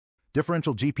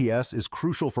Differential GPS is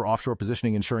crucial for offshore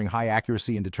positioning, ensuring high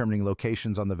accuracy in determining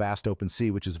locations on the vast open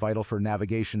sea, which is vital for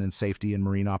navigation and safety in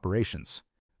marine operations.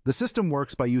 The system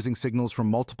works by using signals from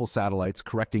multiple satellites,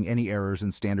 correcting any errors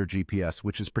in standard GPS,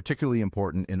 which is particularly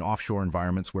important in offshore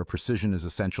environments where precision is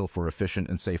essential for efficient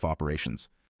and safe operations.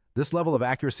 This level of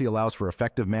accuracy allows for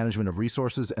effective management of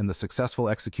resources and the successful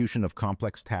execution of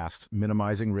complex tasks,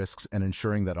 minimizing risks and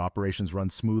ensuring that operations run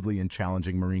smoothly in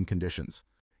challenging marine conditions.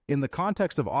 In the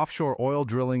context of offshore oil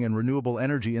drilling and renewable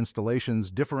energy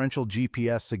installations, differential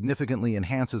GPS significantly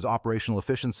enhances operational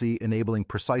efficiency, enabling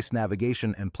precise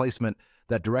navigation and placement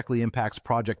that directly impacts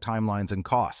project timelines and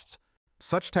costs.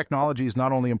 Such technologies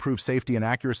not only improve safety and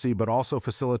accuracy, but also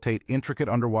facilitate intricate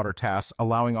underwater tasks,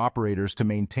 allowing operators to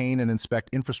maintain and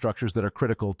inspect infrastructures that are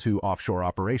critical to offshore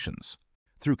operations.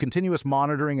 Through continuous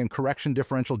monitoring and correction,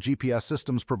 differential GPS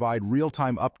systems provide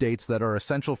real-time updates that are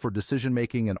essential for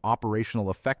decision-making and operational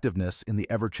effectiveness in the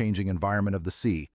ever-changing environment of the sea.